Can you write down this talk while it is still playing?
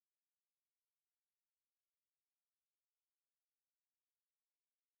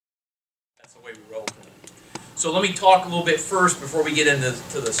That's the way we roll. So let me talk a little bit first before we get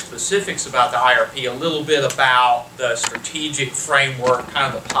into the specifics about the IRP, a little bit about the strategic framework,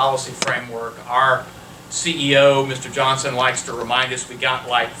 kind of the policy framework. Our CEO, Mr. Johnson, likes to remind us we got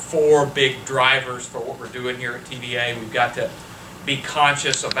like 4 big drivers for what we're doing here at TVA. We've got to be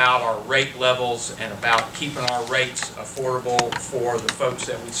conscious about our rate levels and about keeping our rates affordable for the folks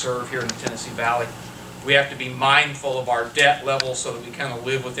that we serve here in the Tennessee Valley. We have to be mindful of our debt levels so that we kind of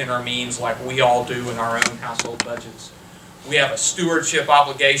live within our means like we all do in our own household budgets. We have a stewardship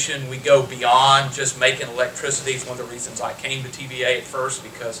obligation. We go beyond just making electricity. It's one of the reasons I came to TVA at first,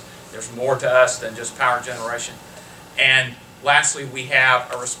 because there's more to us than just power generation. And lastly, we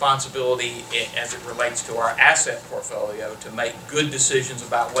have a responsibility as it relates to our asset portfolio to make good decisions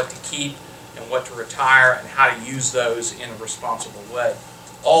about what to keep and what to retire and how to use those in a responsible way.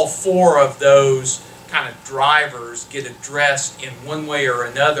 All 4 of those kind of drivers get addressed in one way or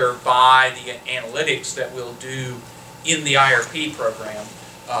another by the analytics that we'll do in the IRP program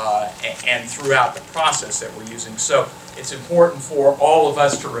and throughout the process that we're using. So it's important for all of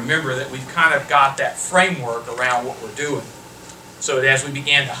us to remember that we've kind of got that framework around what we're doing. So that as we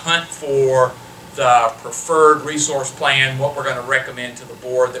began to hunt for the preferred resource plan, what we're going to recommend to the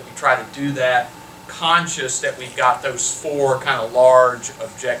board, that we try to do that conscious that we've got those 4 kind of large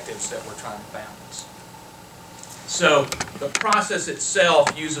objectives that we're trying to balance. So the process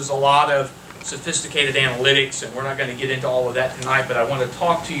itself uses a lot of sophisticated analytics, and we're not going to get into all of that tonight, but I want to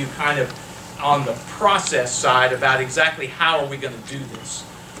talk to you kind of on the process side about exactly how are we going to do this.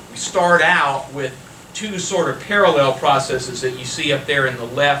 We start out with 2 sort of parallel processes that you see up there in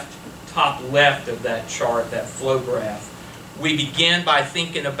the top left of that chart, that flow graph. We begin by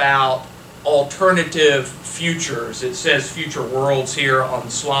thinking about alternative futures. It says future worlds here on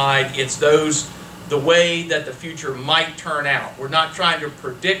the slide. It's the way that the future might turn out. We're not trying to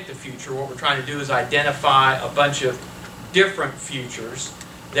predict the future. What we're trying to do is identify a bunch of different futures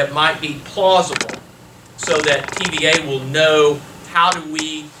that might be plausible so that TVA will know how do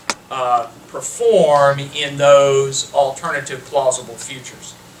we perform in those alternative plausible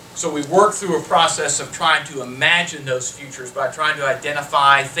futures. So we work through a process of trying to imagine those futures by trying to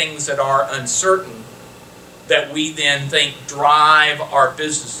identify things that are uncertain that we then think drive our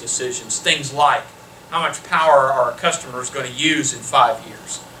business decisions. Things like, how much power are our customers going to use in 5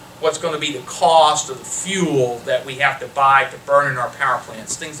 years? What's going to be the cost of the fuel that we have to buy to burn in our power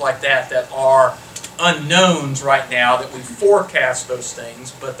plants? Things like that that are unknowns right now, that we forecast those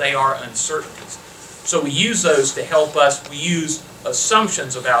things, but they are uncertainties. So we use those to help us, we use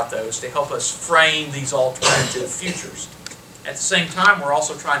assumptions about those to help us frame these alternative futures. At the same time, we're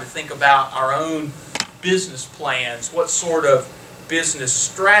also trying to think about our own business plans. What sort of business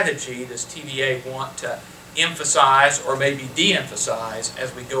strategy does TVA want to emphasize or maybe de-emphasize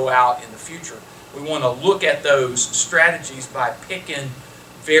as we go out in the future? We want to look at those strategies by picking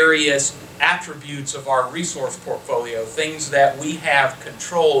various attributes of our resource portfolio, things that we have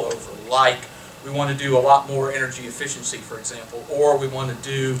control over, like we want to do a lot more energy efficiency, for example, or we want to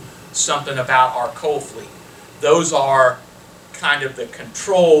do something about our coal fleet. Those are kind of the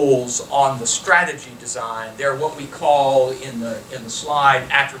controls on the strategy design. They're what we call in the slide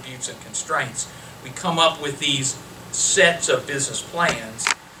attributes and constraints. We come up with these sets of business plans.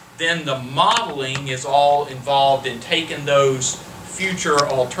 Then the modeling is all involved in taking those future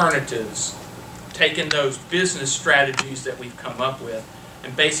alternatives, taking those business strategies that we've come up with,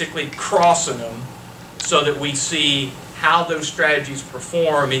 and basically crossing them so that we see how those strategies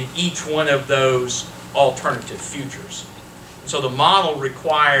perform in each one of those alternative futures. So the model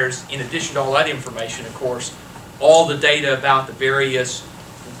requires, in addition to all that information, of course, all the data about the various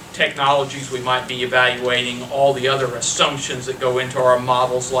technologies we might be evaluating, all the other assumptions that go into our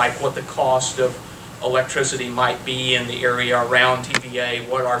models, like what the cost of electricity might be in the area around TVA,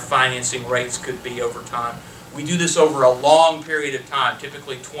 what our financing rates could be over time. We do this over a long period of time,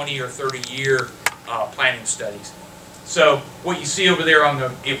 typically 20 or 30-year planning studies. So what you see over there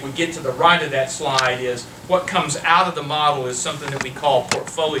if we get to the right of that slide, is what comes out of the model is something that we call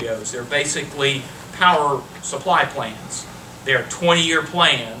portfolios. They're basically power supply plans. They're 20-year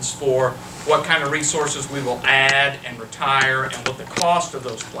plans for what kind of resources we will add and retire and what the cost of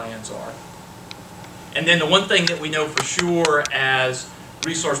those plans are. And then the one thing that we know for sure as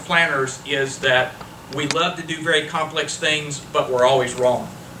resource planners is that we love to do very complex things, but we're always wrong.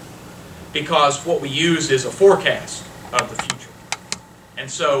 Because what we use is a forecast of the future.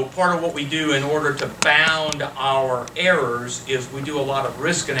 And so part of what we do in order to bound our errors is we do a lot of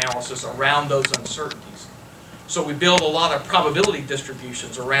risk analysis around those uncertainties. So we build a lot of probability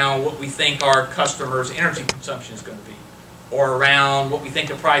distributions around what we think our customers' energy consumption is going to be. or around what we think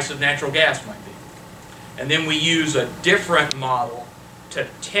the price of natural gas might be. And then we use a different model to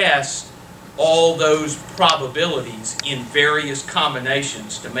test all those probabilities in various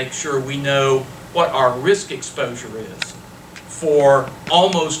combinations to make sure we know what our risk exposure is for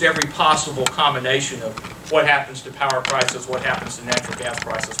almost every possible combination of what happens to power prices, what happens to natural gas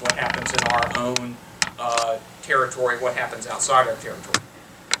prices, what happens in our own territory, what happens outside our territory.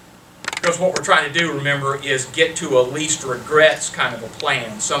 Because what we're trying to do, remember, is get to a least regrets kind of a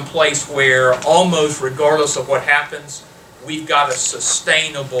plan, some place where almost regardless of what happens, we've got a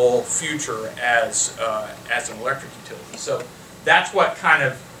sustainable future as an electric utility. So that's what kind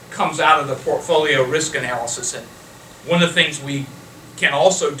of comes out of the portfolio risk analysis. And one of the things we can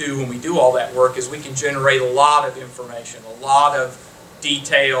also do when we do all that work is we can generate a lot of information, a lot of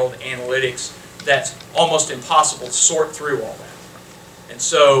detailed analytics that's almost impossible to sort through all that. And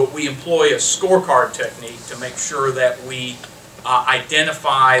so we employ a scorecard technique to make sure that we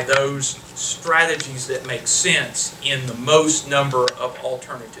identify those strategies that make sense in the most number of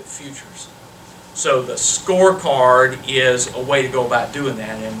alternative futures. So the scorecard is a way to go about doing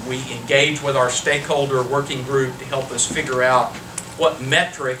that, and we engage with our stakeholder working group to help us figure out what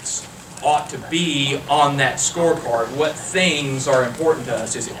metrics ought to be on that scorecard. What things are important to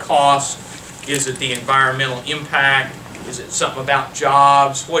us? Is it cost? Is it the environmental impact? Is it something about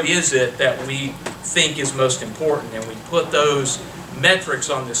jobs? What is it that we think is most important? And we put those metrics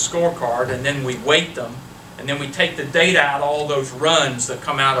on this scorecard, and then we weight them, and then we take the data out, all those runs that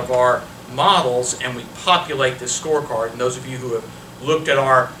come out of our models, and we populate this scorecard. And those of you who have looked at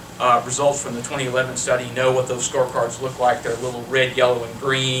our results from the 2011 study know what those scorecards look like. They're little red, yellow, and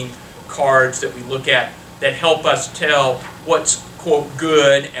green cards that we look at that help us tell what's, quote,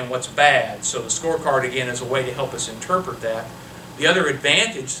 good and what's bad. So the scorecard, again, is a way to help us interpret that. The other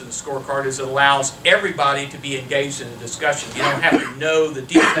advantage to the scorecard is it allows everybody to be engaged in a discussion. You don't have to know the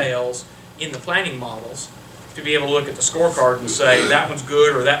details in the planning models to be able to look at the scorecard and say, that one's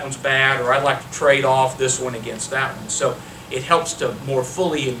good or that one's bad, or I'd like to trade off this one against that one. So it helps to more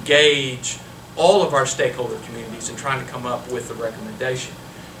fully engage all of our stakeholder communities in trying to come up with a recommendation.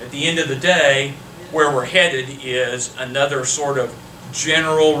 At the end of the day, where we're headed is another sort of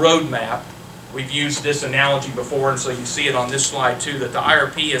general roadmap. We've used this analogy before, and so you see it on this slide too, that the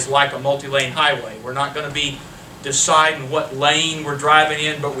IRP is like a multi-lane highway. We're not going to be deciding what lane we're driving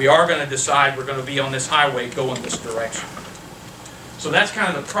in, but we are going to decide we're going to be on this highway going this direction. So that's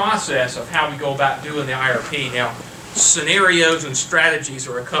kind of the process of how we go about doing the IRP. Now, scenarios and strategies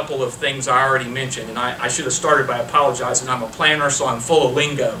are a couple of things I already mentioned, and I should have started by apologizing. I'm a planner, so I'm full of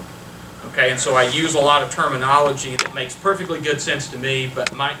lingo. Okay, and so I use a lot of terminology that makes perfectly good sense to me,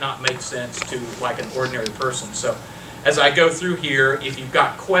 but might not make sense to like an ordinary person. So as I go through here, if you've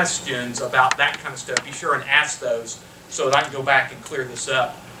got questions about that kind of stuff, be sure and ask those so that I can go back and clear this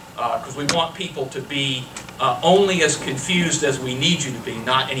up. Because we want people to be only as confused as we need you to be,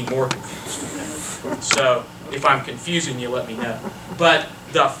 not any more confused. Okay? So if I'm confusing you, let me know. But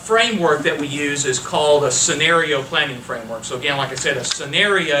the framework that we use is called a scenario planning framework. So again, like I said, a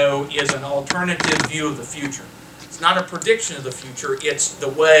scenario is an alternative view of the future. It's not a prediction of the future, it's the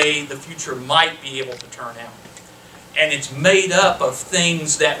way the future might be able to turn out. And it's made up of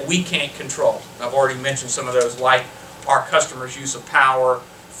things that we can't control. I've already mentioned some of those, like our customers' use of power,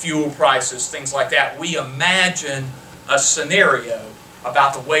 fuel prices, things like that. We imagine a scenario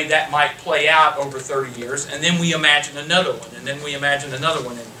about the way that might play out over 30 years, and then we imagine another one, and then we imagine another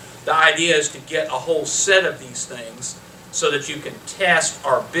one. And the idea is to get a whole set of these things so that you can test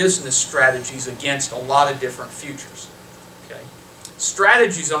our business strategies against a lot of different futures. Okay?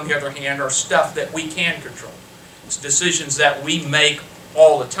 Strategies, on the other hand, are stuff that we can control. It's decisions that we make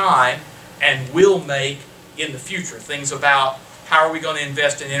all the time and will make in the future. Things about how are we going to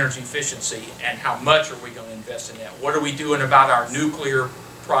invest in energy efficiency and how much are we going to invest in that? What are we doing about our nuclear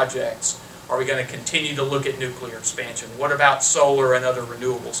projects? Are we going to continue to look at nuclear expansion? What about solar and other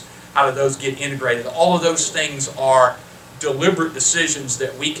renewables? How do those get integrated? All of those things are deliberate decisions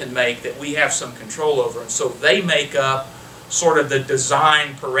that we can make, that we have some control over, and so they make up sort of the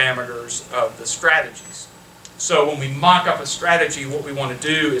design parameters of the strategies. So when we mock up a strategy, what we want to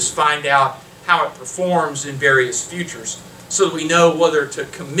do is find out how it performs in various futures, so that we know whether to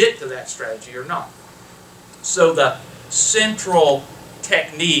commit to that strategy or not. So the central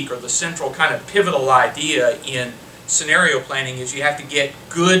technique, or the central kind of pivotal idea in scenario planning, is you have to get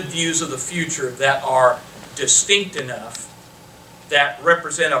good views of the future that are distinct enough, that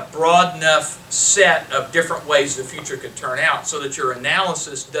represent a broad enough set of different ways the future could turn out, so that your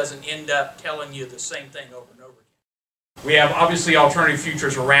analysis doesn't end up telling you the same thing over and over again. We have obviously alternative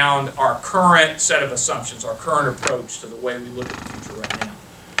futures around our current set of assumptions, our current approach to the way we look at the future right now.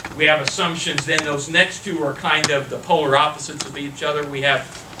 We have assumptions, then those next two are kind of the polar opposites of each other. We had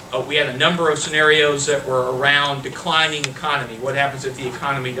a number of scenarios that were around declining economy. What happens if the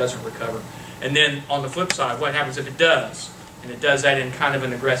economy doesn't recover? And then on the flip side, what happens if it does? And it does that in kind of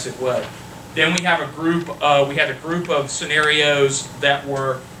an aggressive way. Then we have a group, we had a group of scenarios that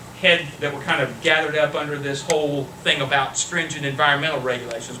were kind of gathered up under this whole thing about stringent environmental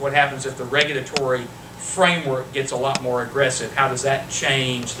regulations. What happens if the regulatory framework gets a lot more aggressive? How does that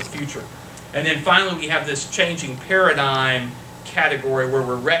change the future? And then finally we have this changing paradigm category where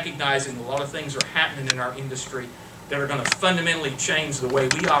we're recognizing a lot of things are happening in our industry that are going to fundamentally change the way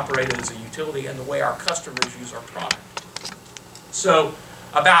we operate as a utility and the way our customers use our product. So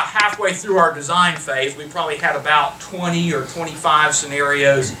about halfway through our design phase, we probably had about 20 or 25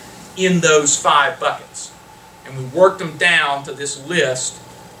 scenarios in those 5 buckets. And we worked them down to this list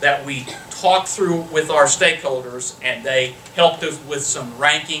that we talked through with our stakeholders, and they helped us with some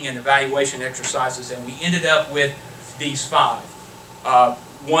ranking and evaluation exercises, and we ended up with these 5.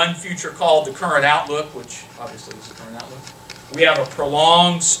 One future called the current outlook, which obviously is the current outlook. We have a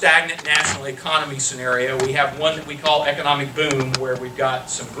prolonged stagnant national economy scenario. We have one that we call economic boom, where we've got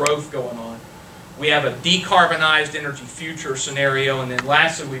some growth going on. We have a decarbonized energy future scenario, and then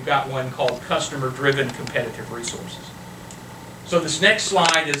lastly we've got one called customer-driven competitive resources. So this next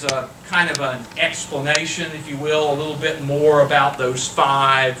slide is a kind of an explanation, if you will, a little bit more about those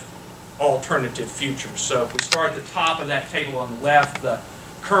 5 alternative futures. So if we start at the top of that table on the left, the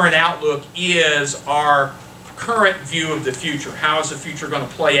current outlook is our current view of the future. How is the future going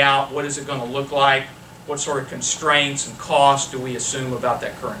to play out? What is it going to look like? What sort of constraints and costs do we assume about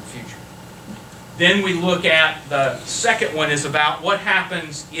that current future? Then we look at the second one is about what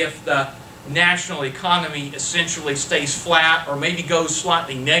happens if the national economy essentially stays flat or maybe goes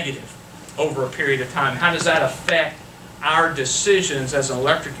slightly negative over a period of time. How does that affect our decisions as an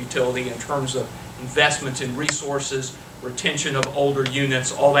electric utility in terms of investments in resources, retention of older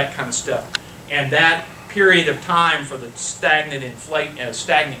units, all that kind of stuff? And that period of time for the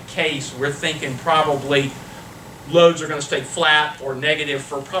stagnant case, we're thinking probably loads are going to stay flat or negative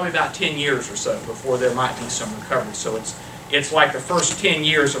for probably about 10 years or so before there might be some recovery. So it's like the first 10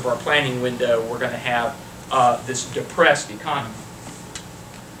 years of our planning window, we're going to have this depressed economy.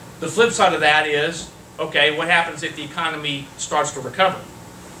 The flip side of that is, okay, what happens if the economy starts to recover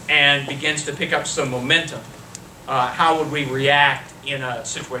and begins to pick up some momentum? How would we react in a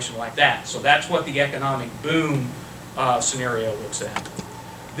situation like that? So that's what the economic boom scenario looks at.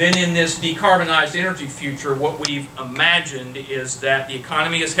 Then in this decarbonized energy future, what we've imagined is that the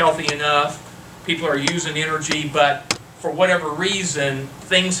economy is healthy enough, people are using energy, but for whatever reason,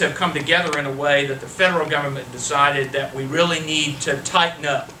 things have come together in a way that the federal government decided that we really need to tighten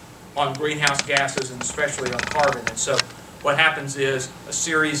up on greenhouse gases and especially on carbon. And so what happens is a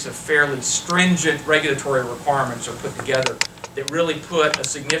series of fairly stringent regulatory requirements are put together that really put a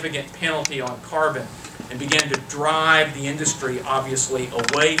significant penalty on carbon and begin to drive the industry, obviously,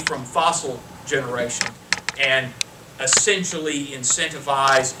 away from fossil generation and essentially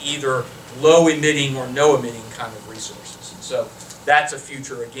incentivize either low-emitting or no-emitting kind of resources. And so that's a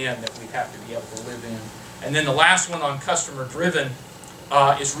future, again, that we have to be able to live in. And then the last one on customer-driven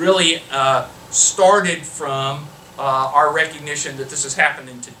is really started from our recognition that this is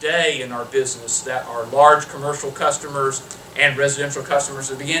happening today in our business, that our large commercial customers and residential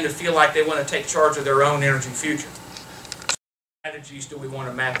customers are beginning to feel like they want to take charge of their own energy future. What strategies do we want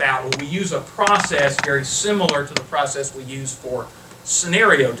to map out? Well, we use a process very similar to the process we use for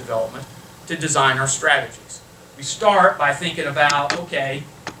scenario development to design our strategies. We start by thinking about, okay,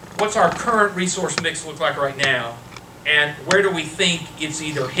 what's our current resource mix look like right now? And where do we think it's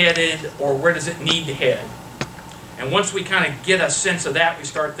either headed or where does it need to head? And once we kind of get a sense of that, we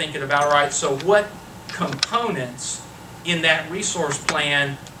start thinking about, all right, so what components in that resource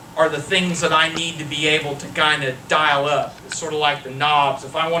plan are the things that I need to be able to kind of dial up? It's sort of like the knobs.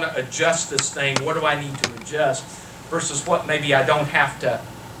 If I want to adjust this thing, what do I need to adjust versus what maybe I don't have to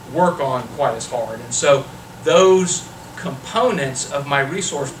work on quite as hard? And so those components of my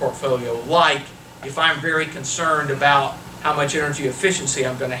resource portfolio, like if I'm very concerned about how much energy efficiency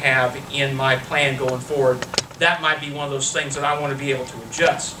I'm going to have in my plan going forward, that might be one of those things that I want to be able to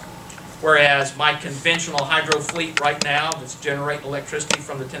adjust. Whereas my conventional hydro fleet right now that's generating electricity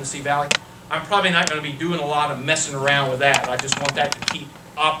from the Tennessee Valley, I'm probably not going to be doing a lot of messing around with that. I just want that to keep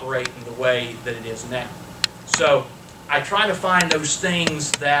operating the way that it is now. So I try to find those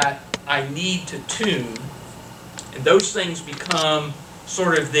things that I need to tune, and those things become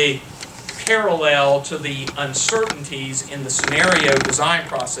sort of the parallel to the uncertainties in the scenario design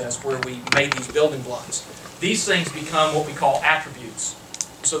process where we made these building blocks. These things become what we call attributes.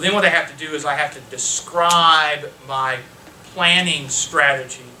 So then what I have to do is I have to describe my planning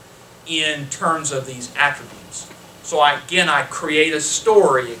strategy in terms of these attributes. So again, I create a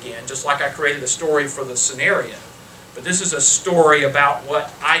story again, just like I created a story for the scenario. But this is a story about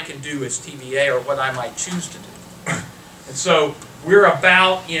what I can do as TVA or what I might choose to do. And so we're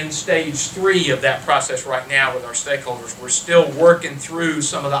about in stage 3 of that process right now with our stakeholders. We're still working through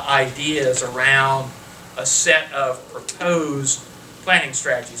some of the ideas around a set of proposed planning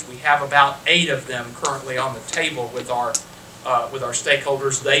strategies. We have about 8 of them currently on the table with our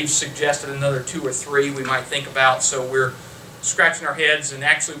stakeholders. They've suggested another 2 or 3 we might think about, so we're scratching our heads, and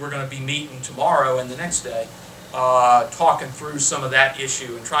actually we're going to be meeting tomorrow and the next day talking through some of that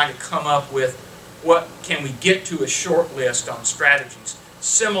issue and trying to come up with what can we get to a short list on strategies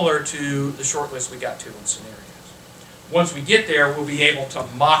similar to the short list we got to in scenarios. Once we get there, we'll be able to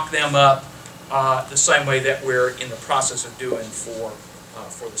mock them up the same way that we're in the process of doing for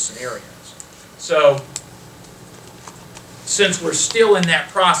the scenarios. So since we're still in that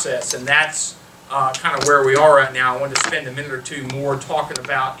process, and that's kind of where we are right now, I wanted to spend a minute or 2 more talking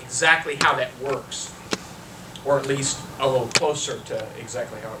about exactly how that works, or at least a little closer to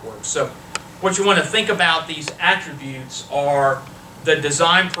exactly how it works. So what you want to think about these attributes are the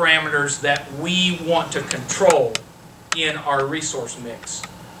design parameters that we want to control in our resource mix.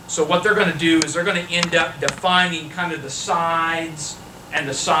 So what they're going to do is they're going to end up defining kind of the sides and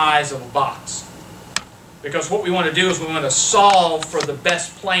the size of a box. Because what we want to do is we want to solve for the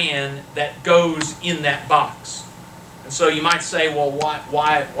best plan that goes in that box. And so you might say, well,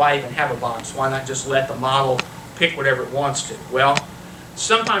 why even have a box? Why not just let the model pick whatever it wants to? Well,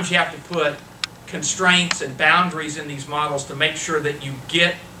 sometimes you have to put constraints and boundaries in these models to make sure that you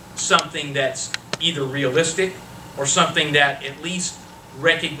get something that's either realistic or something that at least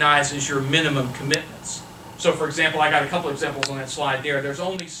recognizes your minimum commitments. So for example, I got a couple examples on that slide there. There's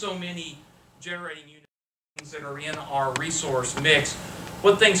only so many generating units that are in our resource mix.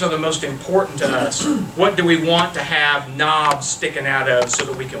 What things are the most important to us? What do we want to have knobs sticking out of so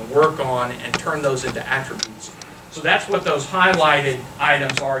that we can work on and turn those into attributes? So that's what those highlighted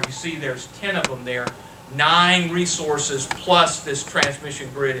items are. You see there's 10 of them there. 9 resources plus this transmission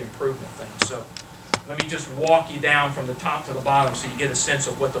grid improvement thing. So let me just walk you down from the top to the bottom so you get a sense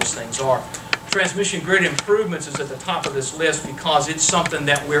of what those things are. Transmission grid improvements is at the top of this list because it's something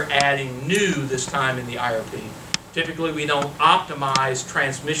that we're adding new this time in the IRP. Typically we don't optimize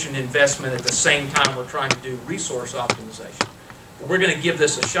transmission investment at the same time we're trying to do resource optimization. But we're going to give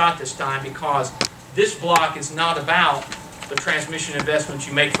this a shot this time because this block is not about the transmission investments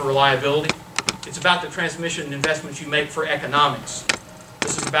you make for reliability. It's about the transmission investments you make for economics.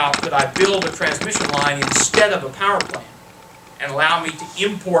 This is about, could I build a transmission line instead of a power plant and allow me to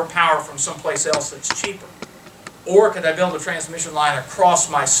import power from someplace else that's cheaper? Or could I build a transmission line across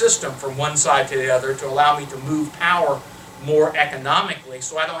my system from one side to the other to allow me to move power more economically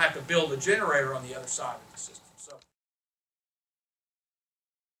so I don't have to build a generator on the other side of the system?